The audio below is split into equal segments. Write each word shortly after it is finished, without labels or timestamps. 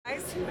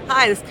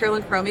Hi, this is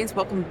Carolyn Cromeans.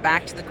 Welcome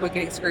back to the Quick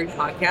Getting Screwed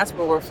podcast,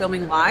 where we're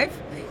filming live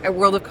at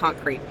World of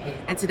Concrete.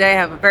 And today I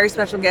have a very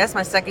special guest,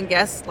 my second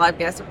guest, live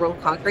guest at World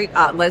of Concrete,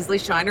 Leslie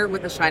Shiner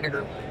with the Shiner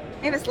Group.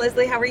 Hey, Miss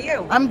Leslie, how are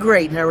you? I'm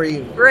great. How are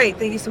you? Great.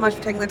 Thank you so much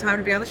for taking the time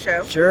to be on the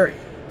show. Sure.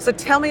 So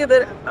tell me a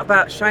bit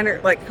about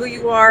Shiner, like who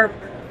you are.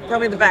 Tell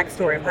me the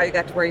backstory of how you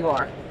got to where you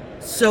are.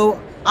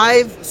 So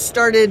I've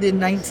started in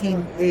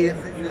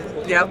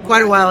 1980,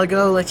 quite a while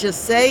ago, let's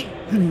just say.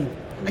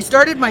 I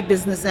started my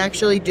business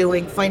actually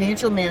doing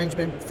financial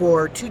management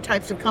for two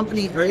types of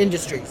companies or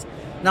industries,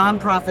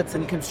 nonprofits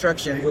and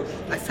construction.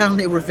 I found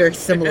they were very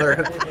similar.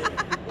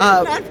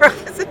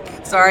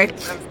 Nonprofits. Sorry.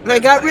 But I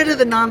got rid of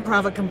the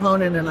nonprofit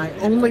component and I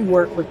only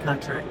work with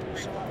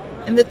contractors.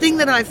 And the thing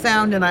that I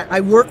found, and I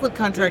work with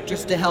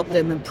contractors to help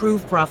them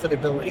improve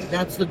profitability.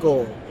 That's the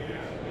goal.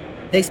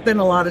 They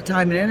spend a lot of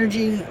time and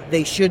energy.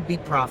 They should be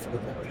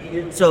profitable.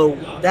 So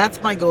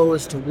that's my goal,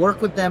 is to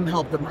work with them,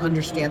 help them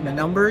understand the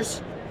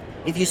numbers.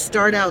 If you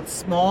start out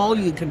small,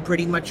 you can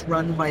pretty much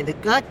run by the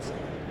gut.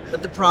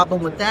 But the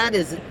problem with that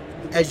is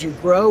as you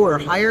grow or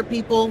hire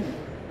people,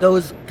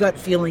 those gut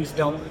feelings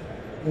don't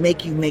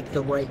make you make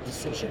the right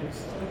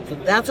decisions. So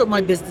that's what my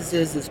business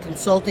is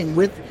consulting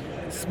with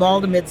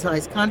small to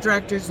mid-sized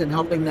contractors and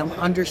helping them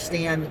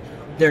understand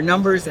their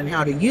numbers and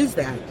how to use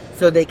that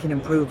so they can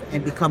improve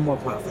and become more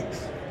profitable.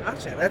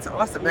 Gotcha. That's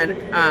awesome.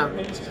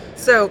 And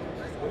so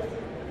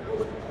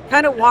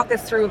kind of walk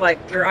us through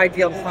like your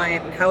ideal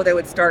client and how they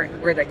would start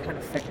and where they kind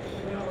of fit.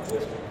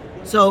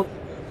 So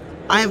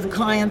I have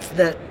clients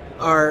that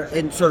are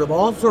in sort of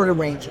all sort of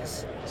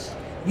ranges.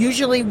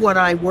 Usually what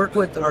I work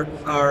with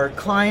are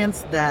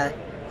clients that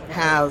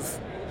have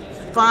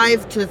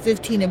 5 to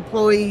 15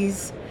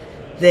 employees.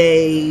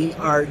 They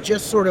are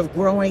just sort of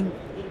growing.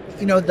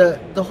 You know,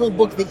 the whole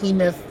book, The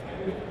E-Myth,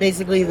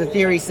 basically the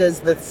theory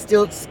says that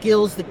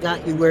skills that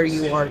got you where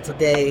you are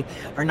today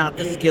are not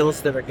the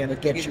skills that are going to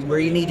get you where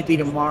you need to be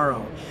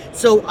tomorrow.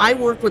 So I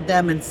work with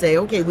them and say,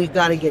 okay, we've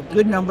got to get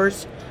good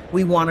numbers.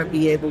 We want to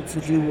be able to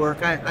do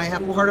work. I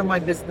have part of my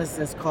business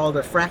is called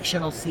a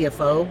fractional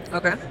CFO.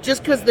 Okay.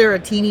 Just because they're a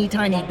teeny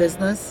tiny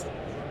business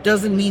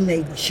doesn't mean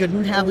they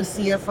shouldn't have a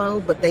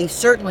CFO, but they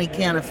certainly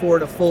can't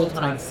afford a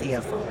full-time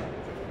CFO.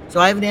 So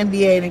I have an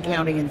MBA in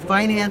accounting and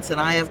finance, and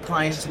I have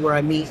clients where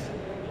I meet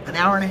an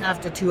hour and a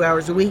half to 2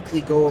 hours a week.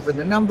 We go over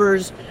the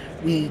numbers.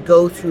 We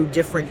go through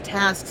different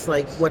tasks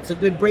like what's a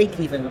good break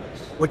even?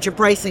 What's your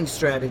pricing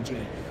strategy?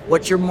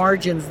 What's your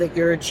margins that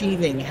you're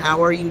achieving?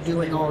 How are you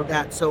doing all of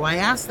that? So I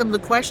ask them the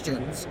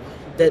questions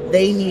that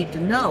they need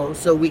to know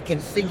so we can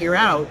figure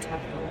out.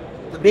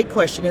 The big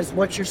question is,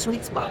 what's your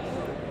sweet spot?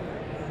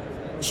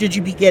 Should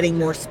you be getting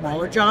more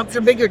smaller jobs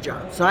or bigger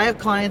jobs? So I have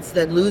clients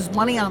that lose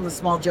money on the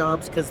small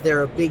jobs because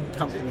they're a big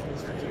company.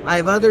 I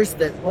have others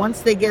that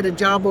once they get a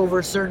job over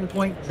a certain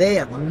point, they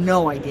have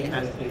no idea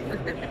how to do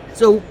it.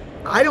 So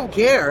I don't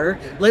care.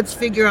 Let's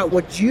figure out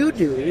what you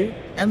do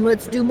and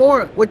let's do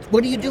more. What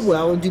do you do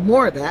well and do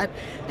more of that?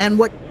 And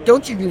what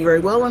don't you do very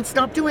well and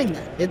stop doing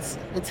that?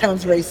 It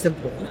sounds very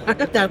simple.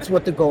 That's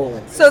what the goal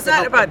is. So it's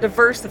not about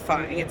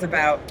diversifying. It's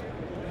about...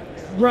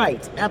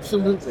 Right,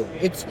 absolutely.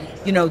 It's,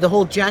 the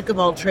whole jack of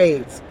all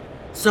trades.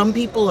 Some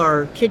people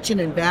are kitchen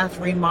and bath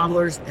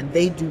remodelers and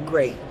they do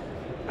great.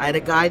 I had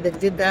a guy that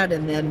did that,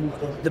 and then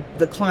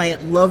the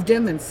client loved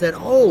him and said,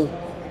 oh,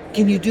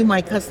 can you do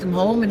my custom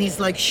home? And he's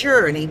like,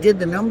 sure. And he did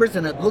the numbers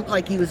and it looked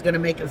like he was going to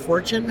make a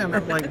fortune. And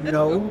I'm like,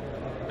 no,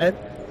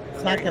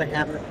 it's not going to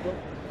happen.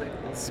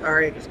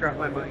 Sorry, I just dropped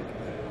my mic.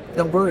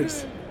 No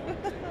worries.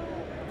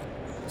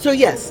 So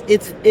yes,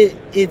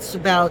 it's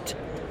about...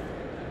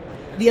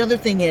 The other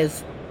thing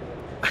is,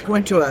 I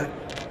went to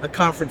a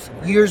conference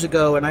years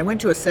ago, and I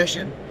went to a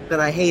session that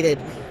I hated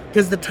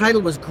because the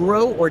title was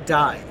Grow or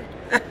Die.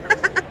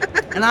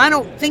 And I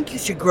don't think you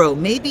should grow.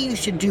 Maybe you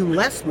should do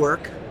less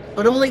work,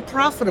 but only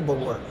profitable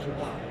work.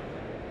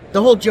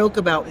 The whole joke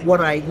about what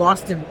I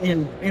lost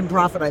in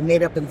profit, I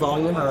made up in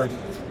volume, or,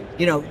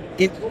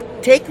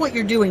 take what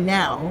you're doing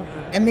now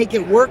and make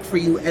it work for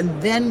you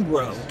and then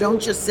grow. Don't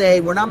just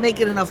say, we're not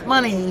making enough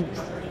money,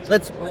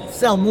 let's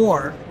sell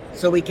more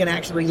so we can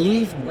actually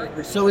lose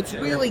more. So it's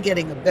really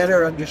getting a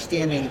better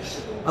understanding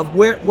of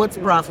what's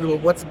profitable,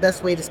 what's the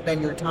best way to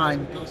spend your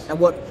time, and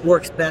what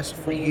works best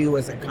for you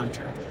as a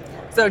contractor.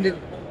 So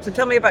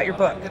tell me about your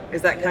book.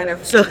 Is that kind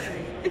of...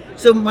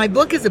 So my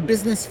book is a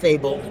business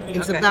fable.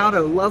 It's about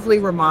a lovely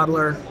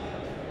remodeler,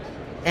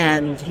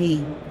 and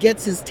he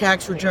gets his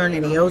tax return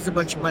and he owes a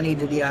bunch of money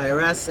to the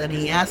IRS, and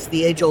he asks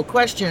the age-old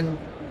question,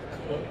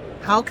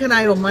 how can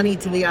I owe money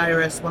to the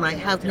IRS when I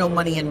have no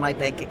money in my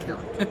bank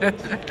account?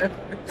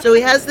 So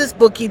he has this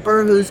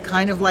bookkeeper who's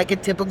kind of like a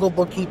typical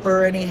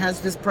bookkeeper, and he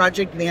has this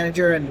project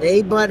manager, and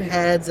they butt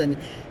heads, and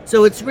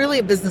so it's really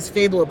a business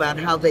fable about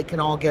how they can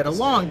all get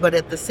along. But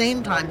at the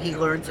same time, he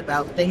learns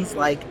about things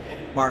like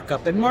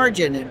markup and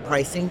margin and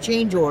pricing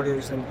change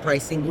orders and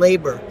pricing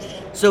labor.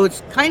 So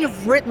it's kind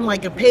of written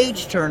like a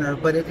page turner,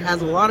 but it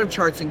has a lot of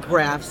charts and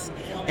graphs,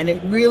 and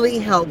it really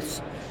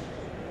helps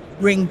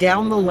bring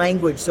down the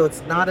language so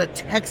it's not a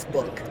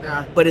textbook,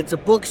 but it's a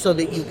book so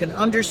that you can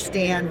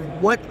understand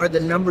what are the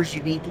numbers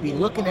you need to be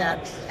looking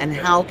at and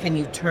how can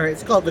you turn.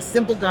 It's called The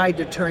Simple Guide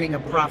to Turning a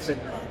Profit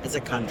as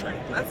a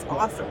Contractor. That's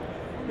awesome.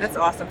 That's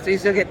awesome. So you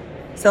still get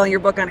selling your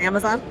book on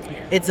Amazon?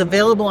 It's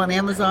available on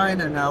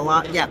Amazon and a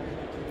lot, yeah.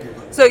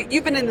 So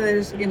you've been in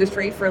this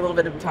industry for a little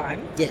bit of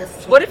time.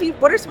 Yes. What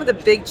are some of the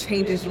big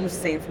changes you've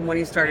seen from when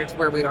you started to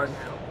where we are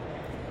now?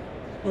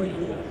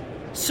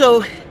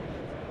 So,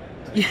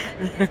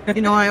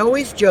 I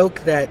always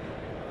joke that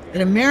in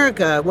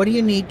America, what do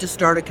you need to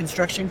start a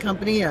construction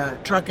company? A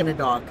truck and a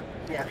dog.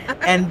 Yeah.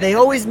 And they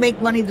always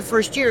make money the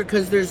first year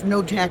because there's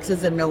no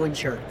taxes and no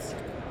insurance.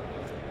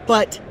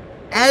 But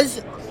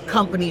as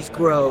companies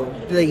grow,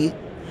 the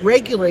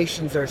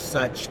regulations are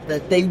such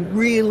that they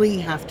really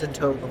have to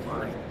toe the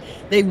line.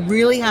 They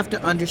really have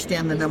to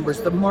understand the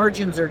numbers. The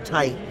margins are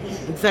tight.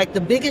 In fact,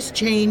 the biggest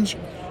change,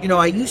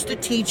 I used to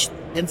teach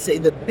and say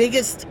the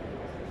biggest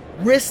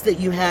risk that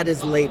you had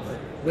is labor.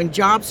 When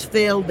jobs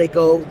fail, they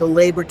go, the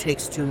labor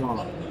takes too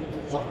long.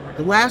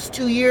 The last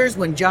 2 years,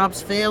 when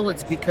jobs fail,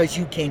 it's because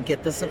you can't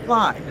get the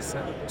supplies.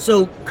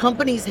 So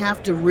companies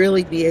have to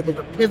really be able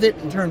to pivot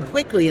and turn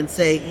quickly and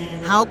say,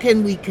 how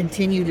can we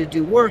continue to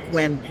do work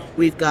when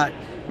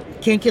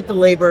can't get the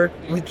labor,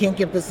 we can't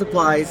get the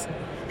supplies,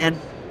 and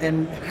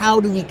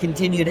how do we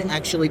continue to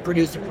actually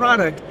produce a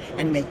product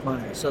and make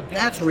money? So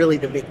that's really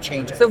the big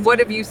change. So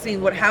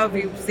how have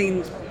you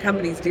seen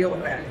companies deal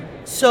with that?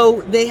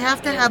 So they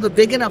have to have a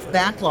big enough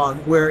backlog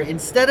where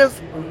instead of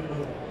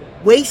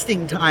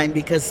wasting time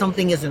because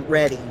something isn't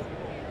ready,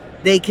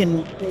 they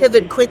can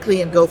pivot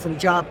quickly and go from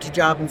job to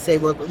job and say,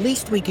 well, at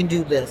least we can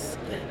do this,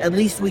 at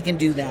least we can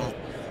do that.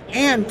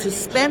 And to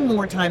spend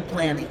more time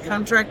planning.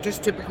 Contractors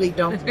typically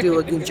don't do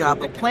a good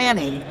job of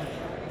planning,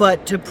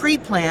 but to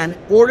pre-plan,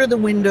 order the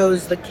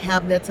windows, the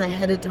cabinets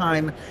ahead of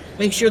time,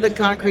 make sure the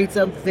concrete's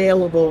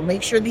available,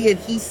 make sure the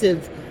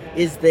adhesive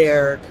is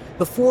there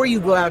before you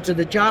go out to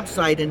the job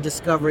site and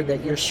discover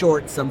that you're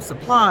short some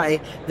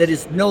supply that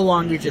is no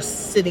longer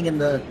just sitting in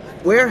the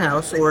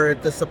warehouse or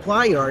at the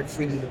supply yard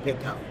for you to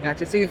pick up.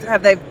 Gotcha. So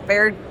have they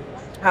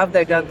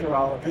done through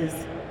all of this?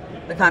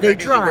 The contractors they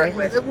try. You work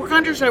with? The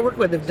contractors I work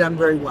with have done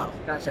very well.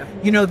 Gotcha.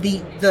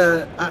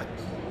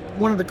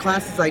 One of the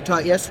classes I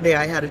taught yesterday,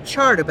 I had a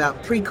chart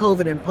about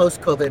pre-COVID and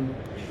post-COVID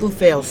who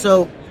failed.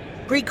 So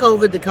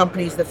pre-COVID, the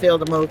companies that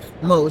failed the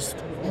most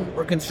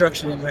were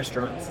construction and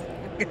restaurants.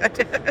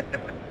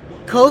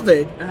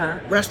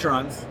 COVID,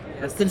 restaurants,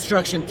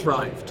 construction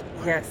thrived.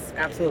 Yes,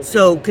 absolutely.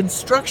 So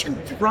construction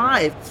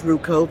thrived through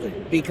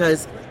COVID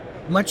because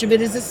much of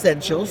it is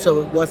essential,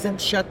 so it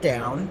wasn't shut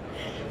down.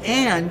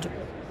 And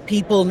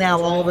people now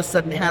all of a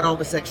sudden had all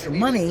this extra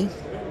money.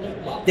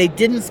 They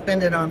didn't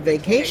spend it on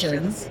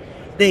vacations.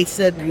 They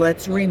said,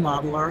 let's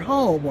remodel our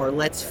home or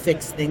let's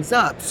fix things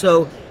up.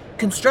 So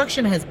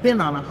construction has been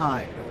on a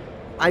high.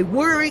 I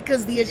worry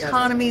because the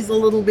economy is a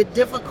little bit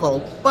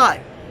difficult, but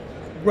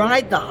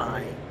ride the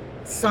high,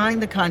 sign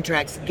the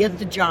contracts, get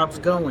the jobs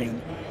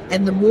going.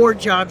 And the more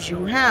jobs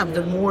you have,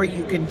 the more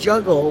you can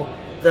juggle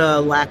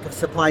the lack of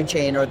supply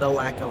chain or the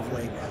lack of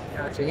labor.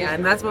 Gotcha. Yeah,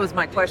 and that's what was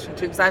my question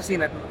too, because I've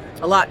seen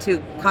a lot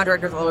too.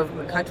 Contractors all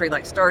over the country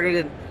started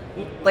in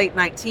late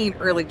 19,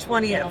 early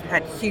 20, have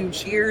had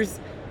huge years.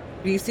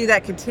 Do you see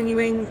that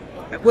continuing?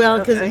 Well,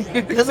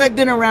 because I've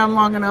been around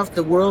long enough,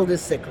 the world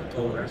is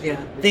cyclical. Yeah.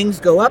 Things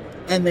go up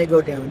and they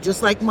go down,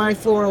 just like my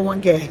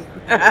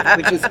 401k,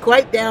 which is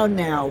quite down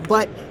now.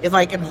 But if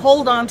I can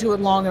hold on to it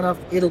long enough,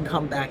 it'll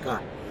come back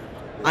up.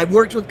 I've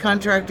worked with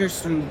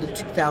contractors through the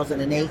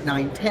 2008,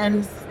 9,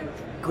 10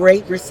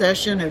 Great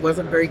Recession. It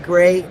wasn't very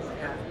great.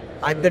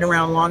 I've been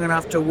around long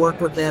enough to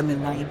work with them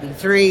in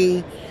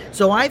 93.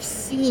 So I've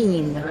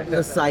seen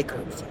the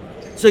cycles.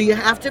 So you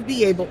have to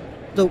be able,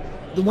 the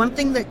one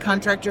thing that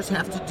contractors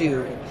have to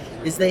do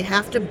is they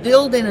have to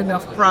build in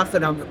enough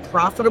profit on the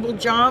profitable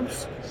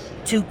jobs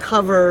to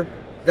cover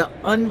the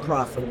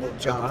unprofitable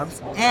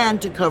jobs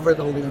and to cover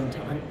the lean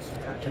times.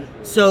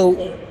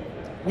 So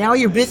now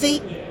you're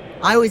busy.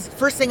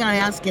 First thing I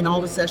ask in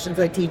all the sessions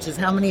I teach is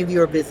how many of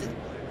you are busy?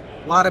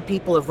 A lot of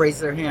people have raised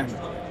their hand.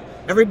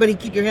 Everybody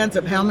keep your hands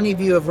up. How many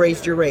of you have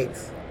raised your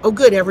rates? Oh,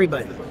 good,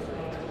 everybody.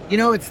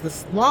 It's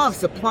the law of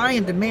supply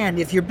and demand.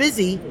 If you're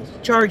busy,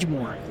 charge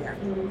more.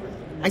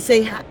 I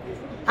say,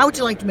 how would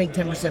you like to make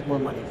 10% more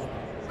money?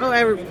 Oh,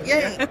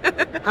 yay.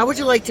 How would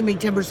you like to make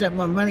 10%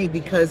 more money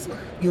because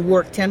you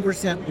work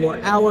 10% more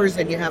hours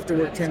and you have to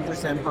work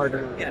 10%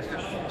 harder?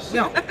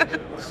 No.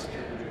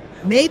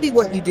 Maybe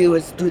what you do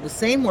is do the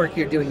same work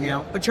you're doing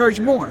now, but charge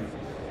more.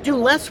 Do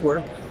less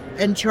work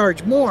and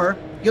charge more,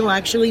 you'll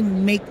actually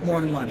make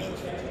more money.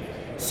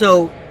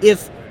 So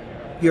if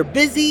you're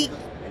busy,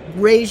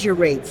 raise your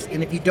rates.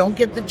 And if you don't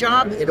get the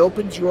job, it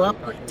opens you up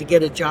to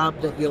get a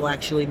job that you'll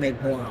actually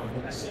make more on.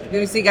 Do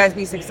you see guys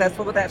be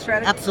successful with that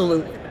strategy?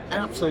 Absolutely.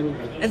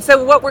 Absolutely. And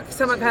so what were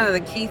some of kind of the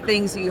key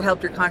things that you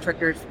helped your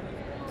contractors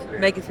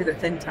make it through the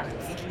thin times?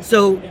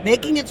 So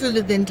making it through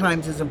the thin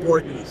times is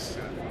important.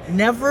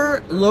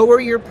 Never lower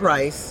your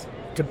price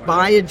to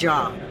buy a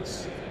job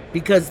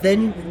because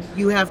then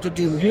you have to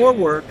do more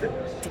work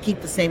to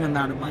keep the same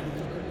amount of money.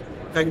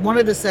 In fact, one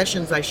of the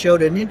sessions I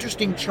showed an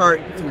interesting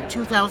chart from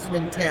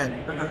 2010,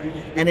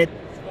 and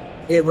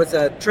it was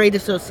a trade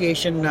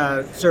association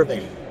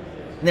survey.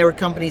 And there were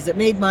companies that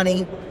made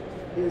money,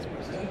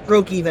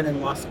 broke even,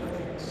 and lost money.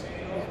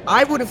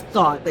 I would have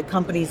thought that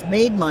companies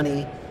made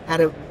money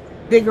had a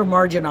bigger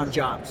margin on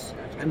jobs,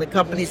 and the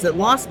companies that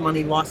lost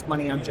money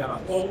on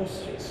jobs.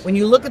 When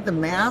you look at the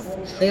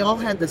math, they all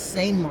had the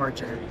same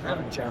margin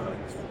on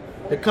jobs.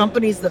 The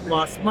companies that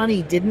lost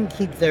money didn't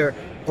keep their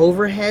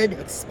overhead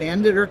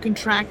expanded or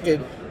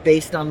contracted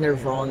based on their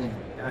volume.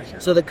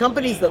 So the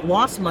companies that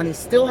lost money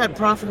still had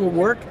profitable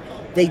work.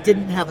 They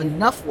didn't have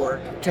enough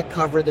work to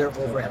cover their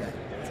overhead.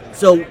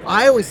 So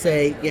I always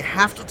say you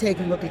have to take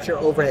a look at your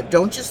overhead.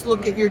 Don't just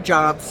look at your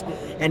jobs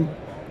and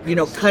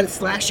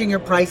slashing your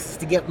prices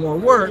to get more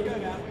work.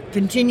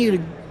 Continue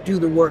to do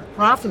the work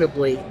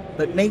profitably,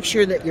 but make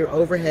sure that your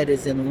overhead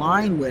is in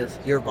line with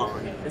your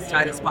volume. As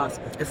tight as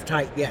possible. As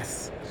tight,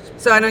 yes.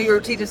 So I know you were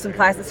teaching some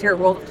classes here at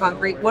World of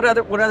Concrete. What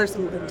other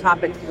some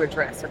topics you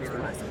address in your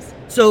classes?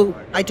 So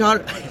I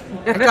taught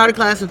a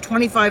class of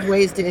 25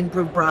 ways to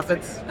improve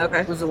profits.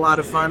 Okay. It was a lot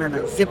of fun, and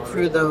I zipped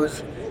through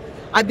those.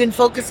 I've been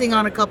focusing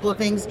on a couple of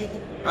things.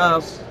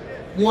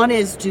 One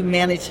is to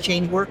manage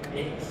change work.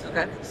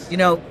 Okay.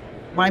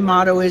 My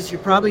motto is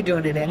you're probably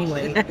doing it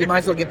anyway. You might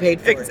as well get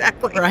paid for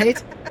Exactly. it.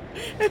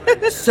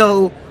 Right?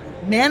 So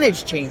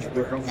manage change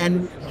work.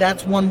 And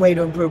that's one way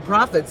to improve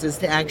profits is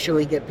to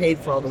actually get paid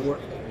for all the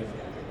work.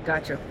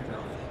 Gotcha.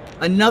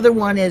 Another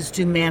one is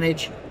to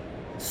manage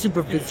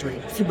supervision.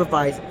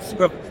 I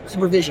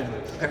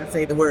can't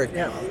say the word.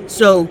 Yeah.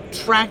 So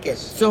track it.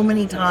 So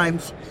many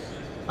times,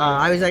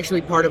 I was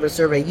actually part of a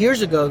survey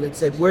years ago that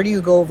said, where do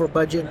you go over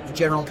budget and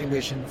general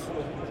conditions?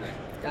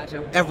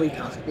 Gotcha. Every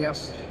time.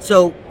 Yes.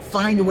 So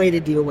find a way to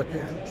deal with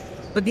that.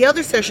 But the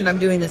other session I'm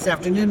doing this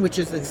afternoon, which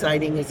is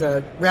exciting, is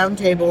a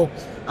roundtable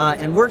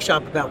and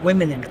workshop about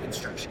women in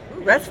construction.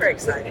 Ooh, that's very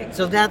exciting.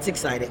 So that's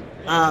exciting.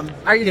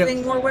 Are you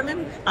seeing more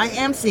women? I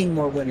am seeing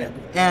more women.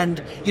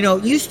 And,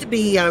 it used to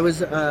be I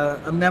was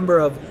a member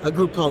of a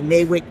group called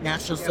NAWIC,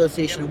 National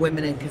Association of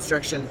Women in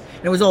Construction,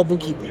 and it was all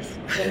bookkeepers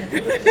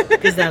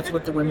because that's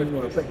what the women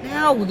were. But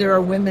now there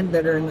are women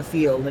that are in the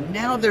field, and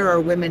now there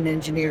are women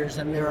engineers,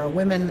 and there are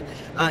women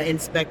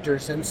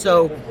inspectors. And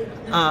so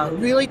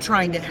really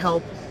trying to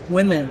help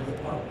women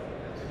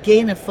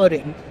gain a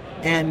footing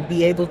and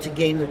be able to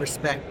gain the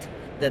respect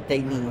that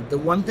they need. The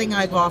one thing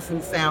I've often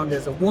found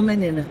as a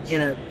woman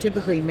in a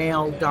typically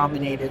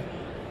male-dominated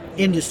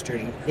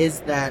industry is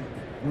that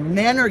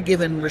men are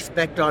given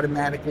respect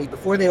automatically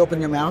before they open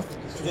their mouth,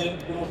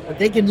 but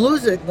they can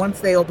lose it once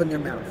they open their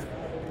mouth.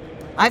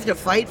 I have to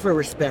fight for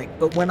respect,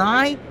 but when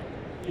I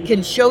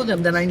can show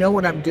them that I know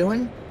what I'm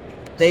doing,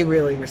 they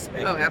really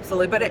respect. Oh,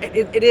 absolutely. But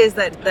it is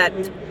that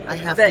I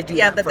have to do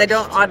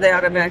that they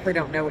automatically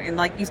don't know, and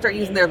like you start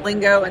using their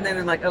lingo, and then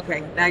they're like,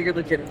 okay, now you're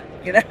legitimate.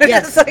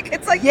 Yes.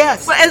 it's like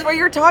yes. But as where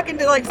you're talking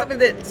to like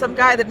some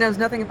guy that knows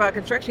nothing about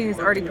construction, he's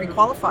already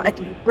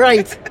pre-qualified.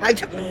 Right.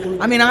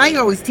 I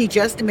always teach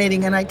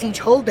estimating, and I teach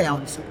hold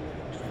downs,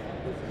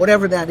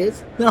 whatever that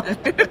is.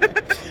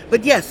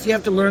 But yes, you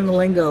have to learn the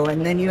lingo,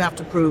 and then you have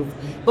to prove.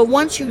 But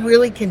once you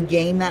really can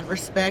gain that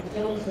respect,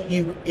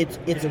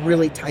 it's a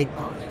really tight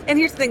bond. And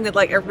here's the thing that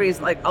like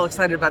everybody's like all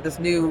excited about this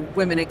new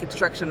women in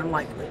construction. I'm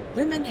like,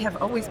 women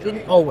have always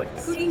been. Always.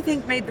 Who do you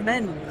think made the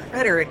men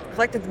better and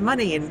collected the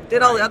money and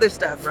did all the other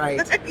stuff? Right.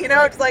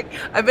 It's like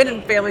I've been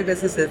in family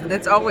businesses, and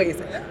it's always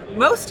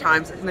most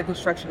times in the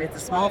construction, it's a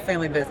small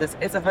family business.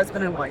 It's a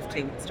husband and wife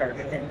team that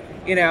started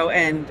it.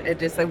 And it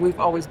just like we've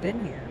always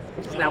been here.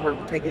 Now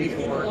we're taking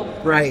a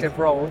more active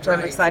role, which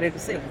I'm excited to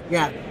see.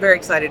 Yeah. Very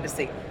excited to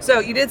see. So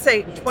you did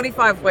say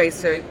 25 ways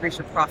to increase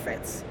your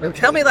profits. Okay.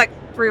 Tell me like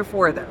 3 or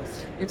 4 of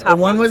those. Your top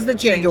one was the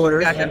change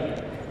orders.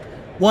 Gotcha.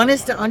 One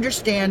is to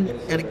understand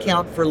and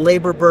account for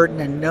labor burden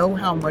and know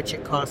how much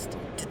it costs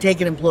to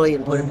take an employee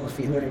and put him in the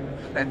field.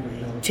 Okay.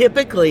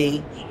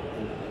 Typically,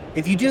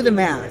 if you do the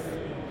math,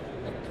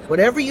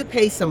 whatever you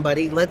pay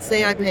somebody, let's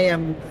say I pay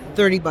them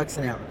 $30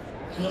 an hour.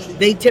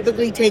 They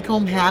typically take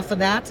home half of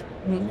that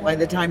by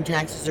the time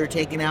taxes are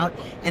taken out,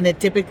 and it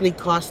typically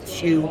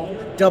costs you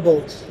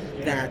double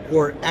that,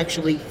 or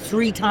actually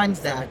 3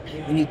 times that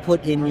when you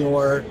put in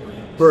your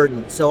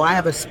burden. So I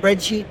have a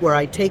spreadsheet where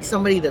I take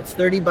somebody that's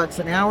 $30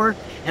 an hour,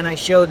 and I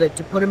show that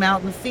to put them out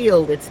in the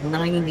field, it's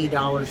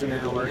 $90 an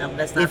hour. Yeah,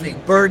 that's if you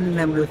burden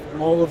them with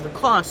all of the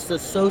costs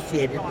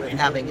associated with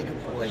having an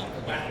employee.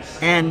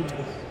 And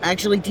I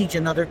actually teach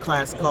another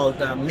class called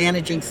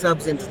Managing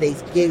Subs in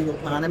Today's Gig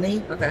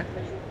Economy. Okay.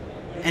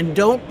 And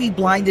don't be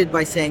blinded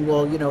by saying,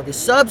 well, the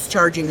sub's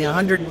charging me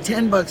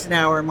 $110 an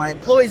hour and my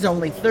employee's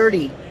only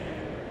 $30.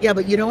 Yeah,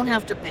 but you don't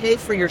have to pay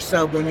for your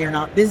sub when you're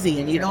not busy,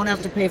 and you don't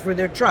have to pay for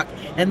their truck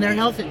and their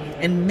health.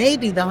 And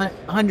maybe the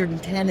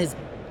 110 is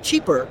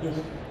cheaper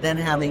than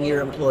having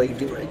your employee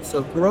do it.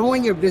 So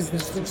growing your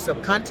business through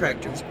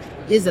subcontractors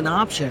is an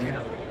option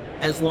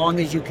as long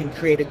as you can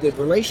create a good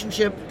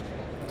relationship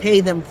pay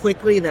them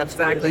quickly. That's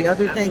one of the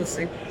other things,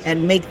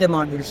 and make them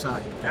on your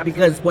side.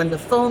 Because when the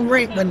phone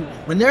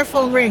when their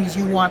phone rings,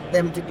 you want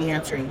them to be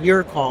answering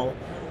your call,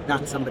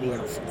 not somebody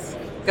else's.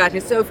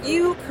 Gotcha. So if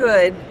you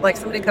could, like,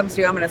 somebody comes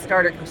to you, I'm going to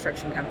start a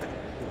construction company.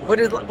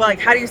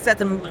 How do you set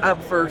them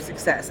up for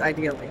success,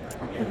 ideally?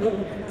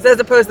 So as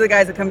opposed to the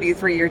guys that come to you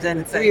 3 years in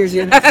and say, 3 years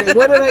in, and say,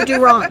 what did I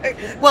do wrong?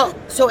 Well,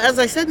 so as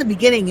I said in the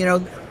beginning,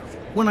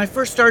 when I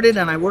first started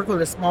and I worked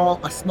with a small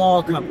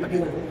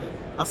company,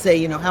 I'll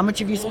say, how much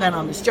have you spent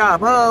on this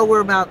job? Oh,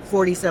 we're about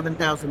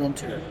 $47,000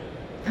 into it.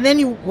 And then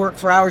you work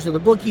for hours with a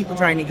bookkeeper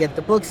trying to get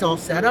the books all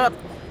set up,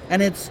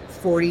 and it's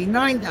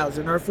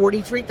 $49,000 or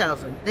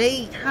 $43,000.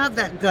 They have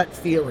that gut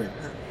feeling.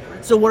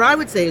 So what I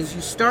would say is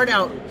you start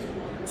out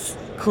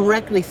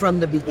correctly from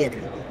the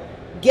beginning.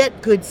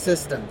 Get good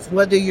systems.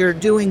 Whether you're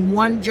doing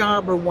one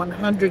job or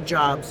 100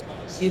 jobs,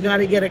 you got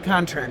to get a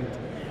contract.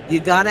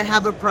 You got to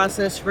have a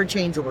process for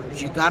change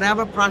orders. You got to have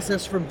a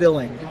process for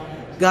billing.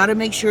 Got to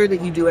make sure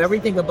that you do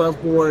everything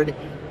above board.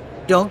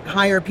 Don't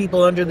hire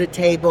people under the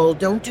table.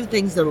 Don't do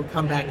things that will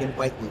come back and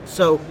bite you.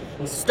 So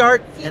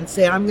start and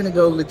say, I'm going to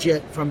go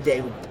legit from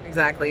day one.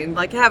 Exactly. And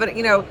like having,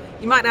 you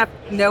might not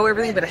know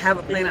everything, but have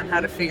a plan on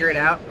how to figure it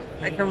out.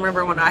 I can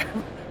remember when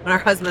my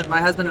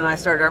husband and I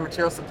started our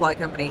material supply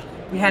company,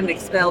 we had an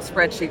Excel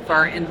spreadsheet for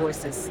our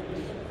invoices.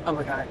 Oh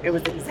my God, it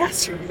was a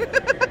disaster.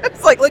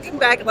 It's like looking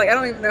back, like I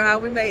don't even know how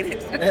we made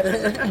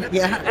it.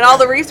 Yeah. And all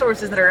the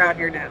resources that are out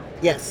here now.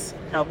 Yes.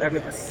 Help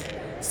everybody.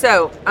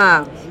 So,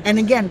 and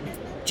again,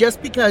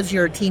 just because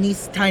you're a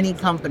tiny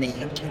company,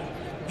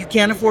 you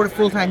can't afford a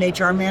full-time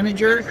HR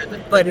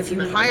manager, but if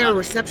you hire a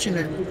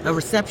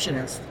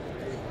receptionist,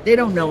 they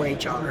don't know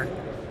HR.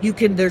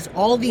 There's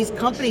all these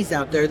companies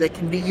out there that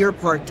can be your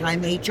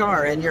part-time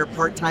HR and your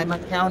part-time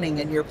accounting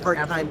and your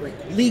part-time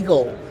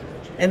legal.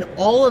 And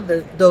all of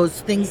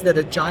those things that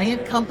a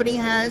giant company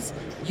has,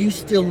 you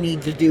still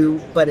need to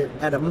do, but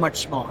at a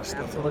much smaller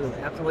scale.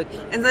 Absolutely.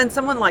 And then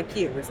someone like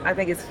you, I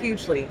think, is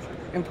hugely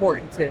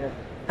important to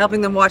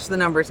helping them watch the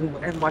numbers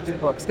and watch the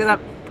books. Because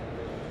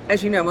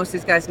as you know, most of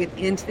these guys get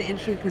into the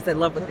industry because they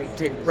love what they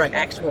do. Right.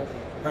 Actually.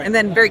 Right. And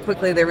then very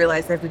quickly they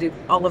realize they have to do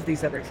all of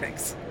these other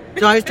things.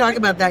 So I was talking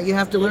about that. You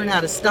have to learn how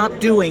to stop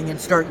doing and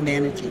start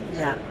managing.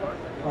 Yeah.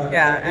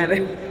 Yeah.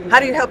 And how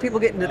do you help people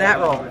get into that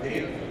role?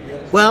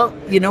 Well,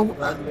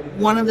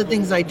 one of the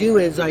things I do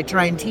is I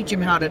try and teach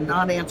them how to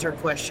not answer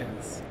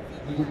questions.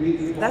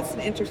 That's an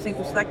interesting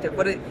perspective.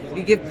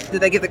 Do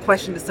they give the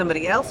question to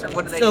somebody else, or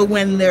what do they? So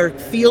when their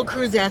field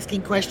crew's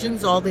asking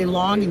questions all day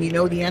long and you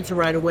know the answer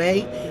right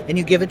away and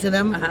you give it to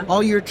them,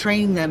 all you're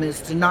training them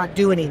is to not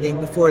do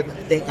anything before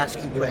they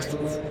ask you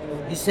questions.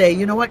 You say,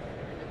 you know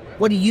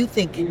what do you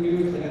think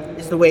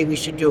is the way we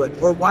should do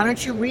it? Or why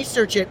don't you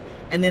research it,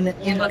 and then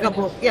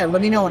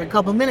let me know in a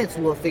couple minutes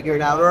we'll figure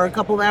it out, or a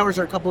couple of hours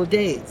or a couple of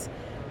days.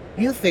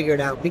 You figure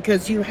it out,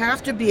 because you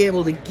have to be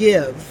able to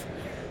give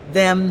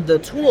them the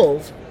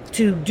tools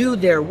to do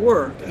their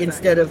work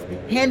instead of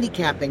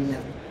handicapping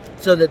them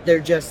so that they're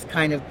just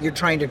you're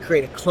trying to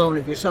create a clone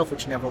of yourself,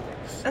 which never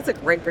works. That's a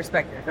great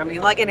perspective. I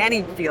mean, like in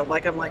any field,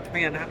 I'm like,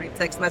 man, how many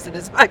text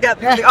messages I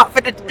got in the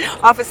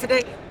office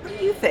today? What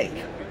do you think?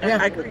 Yeah.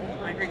 I agree.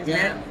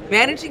 Yeah.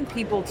 Managing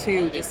people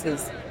too, this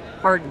is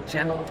hard in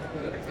general.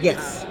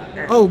 Yes.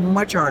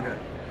 Much harder.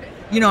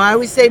 I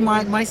always say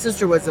my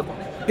sister was a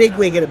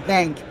bigwig at a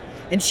bank,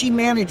 and she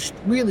managed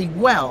really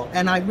well.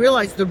 And I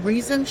realized the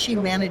reason she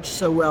managed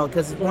so well,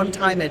 because one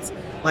time it's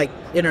like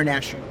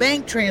international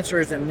bank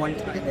transfers, and one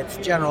time it's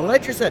general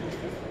ledger set.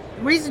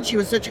 The reason she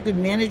was such a good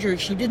manager is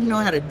she didn't know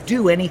how to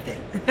do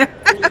anything.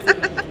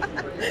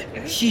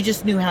 She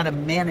just knew how to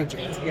manage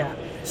it. Yeah.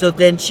 So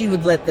then she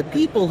would let the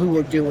people who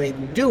were do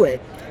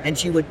it, and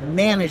she would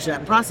manage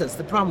that process.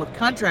 The problem with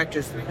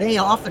contractors, they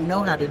often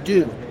know how to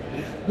do.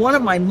 One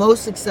of my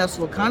most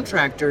successful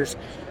contractors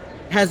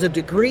has a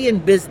degree in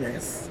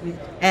business,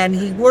 and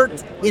he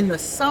worked in the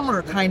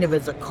summer kind of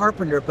as a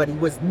carpenter, but he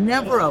was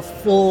never a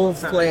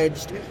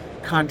full-fledged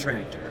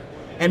contractor.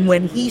 And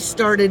when he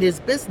started his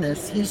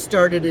business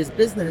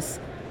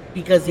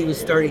because he was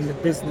starting the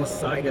business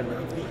side of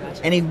it.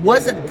 And he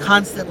wasn't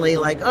constantly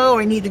like,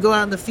 I need to go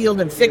out in the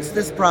field and fix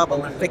this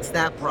problem and fix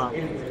that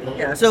problem.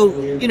 Yeah. So,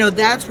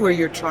 that's where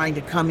you're trying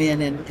to come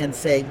in and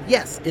say,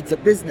 yes, it's a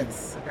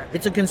business.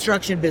 It's a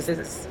construction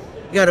business.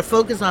 You got to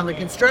focus on the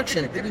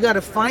construction. You got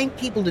to find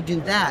people to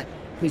do that,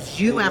 because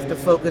you have to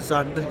focus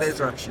on the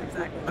construction.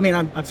 Exactly. I mean,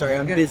 I'm sorry,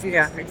 on business.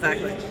 Yeah,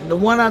 exactly. The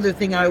one other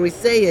thing I always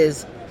say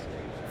is,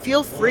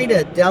 feel free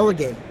to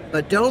delegate,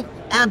 but don't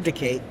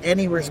abdicate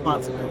any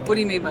responsibility. What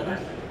do you mean by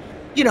that?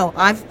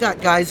 I've got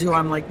guys who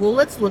I'm like, well,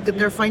 let's look at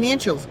their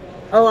financials.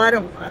 Oh, I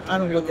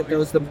don't look at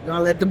those.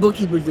 I'll let the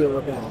bookkeeper do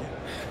it all.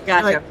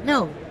 Gotcha. Like,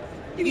 no,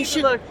 you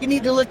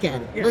need to look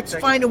at it. Yeah, Let's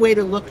exactly. find a way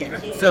to look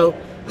at it. So,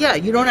 yeah,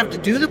 you don't have to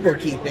do the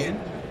bookkeeping,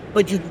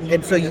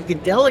 so you can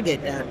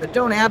delegate that, but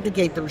don't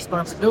abdicate the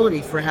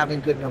responsibility for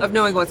having good numbers. Of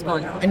knowing what's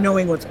going on. And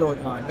knowing what's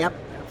going on. Yep.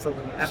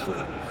 Absolutely.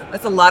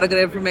 That's a lot of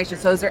good information.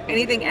 So is there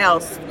anything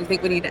else you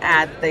think we need to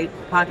add?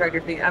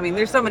 Contractor thing. I mean,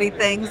 there's so many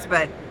things,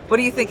 but what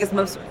do you think is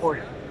most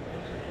important?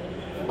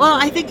 Well,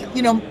 I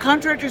think,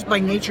 contractors by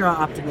nature are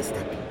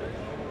optimistic.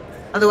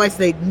 Otherwise,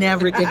 they'd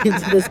never get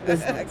into this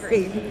business.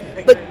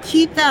 Agreed. But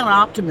keep that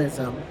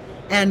optimism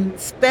and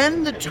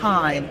spend the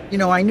time.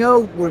 I know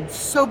we're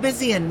so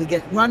busy and we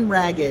get run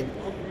ragged,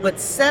 but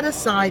set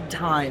aside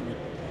time.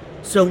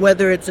 So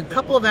whether it's a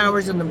couple of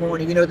hours in the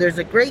morning, there's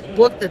a great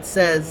book that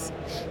says,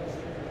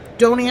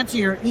 don't answer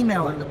your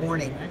email in the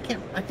morning.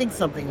 I think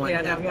something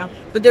like that. Yeah.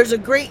 But there's a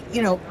great,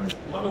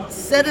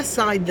 set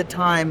aside the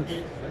time.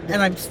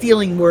 And I'm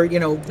stealing word,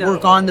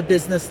 work on the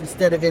business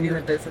instead of in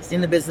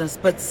the business.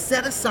 But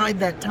set aside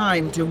that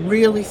time to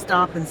really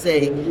stop and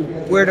say,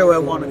 where do I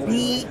want to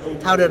be?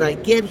 How did I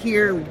get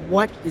here?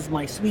 What is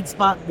my sweet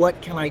spot? What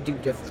can I do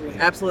differently?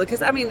 Absolutely.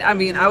 Because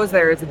I was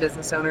there as a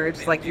business owner.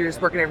 It's like you're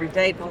just working every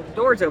day, the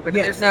doors open.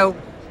 Yes. And there's no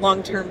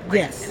long-term plan.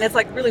 Yes. And it's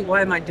like, really,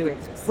 why am I doing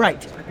this?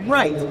 Right.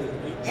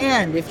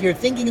 And if you're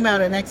thinking about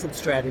an exit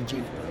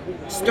strategy,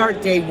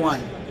 start day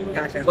one.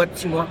 Gotcha.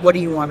 What do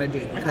you want to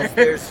do? Because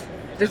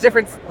There's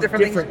different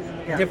things.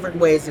 Yeah. different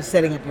ways of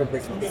setting up your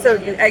business. So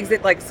you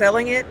exit like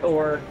selling it,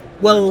 or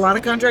Well, a lot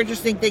of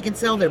contractors think they can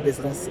sell their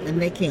business, and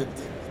they can't.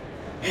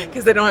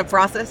 because they don't have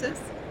processes?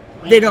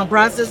 They don't have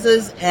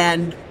processes,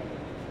 and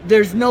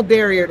there's no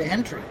barrier to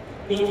entry.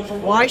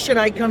 Why should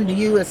I come to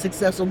you, a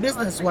successful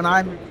business, when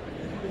I'm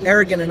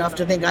arrogant enough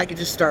to think I could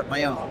just start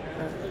my own?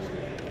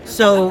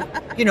 So,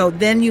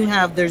 then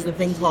there's the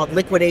thing called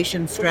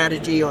liquidation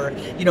strategy, or,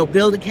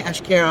 build a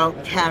cash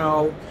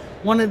cow.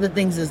 One of the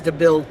things is to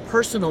build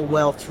personal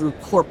wealth through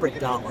corporate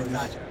dollars.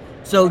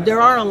 So there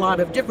are a lot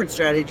of different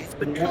strategies,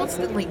 but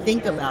constantly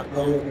think about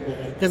them,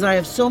 because I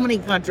have so many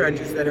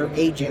contractors that are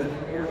aging.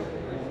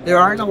 There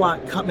aren't a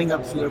lot coming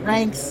up through the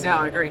ranks. No,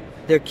 I agree.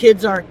 Their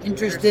kids aren't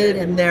interested,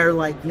 and they're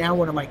like, now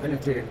what am I going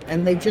to do?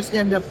 And they just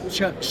end up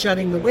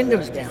shutting the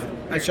windows down,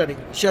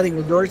 shutting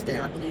the doors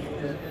down.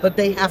 But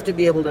they have to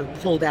be able to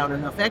pull down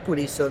enough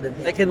equity so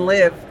that They can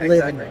live.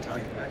 live in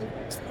retirement.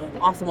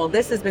 Awesome. Well,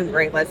 this has been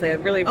great, Leslie. I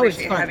really Oh, it's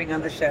appreciate fun. having you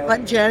on the show.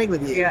 Fun chatting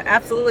with you. Yeah,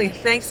 absolutely.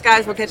 Thanks,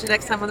 guys. We'll catch you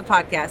next time on the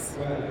podcast.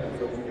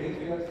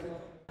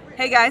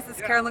 Hey, guys. This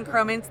is Carolyn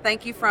Cromans.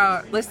 Thank you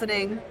for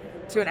listening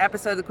to an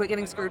episode of the Quit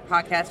Getting Screwed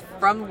podcast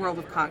from the world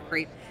of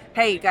concrete.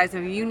 Hey, guys,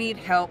 if you need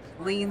help,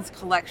 liens,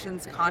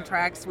 collections,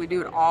 contracts, we do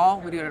it all.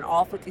 We do it in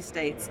all 50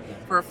 states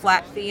for a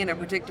flat fee and a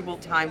predictable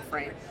time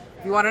frame.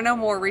 If you want to know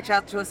more, reach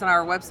out to us on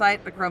our website,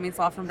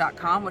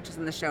 thecromanslawfirm.com, which is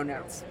in the show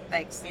notes.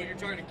 Thanks.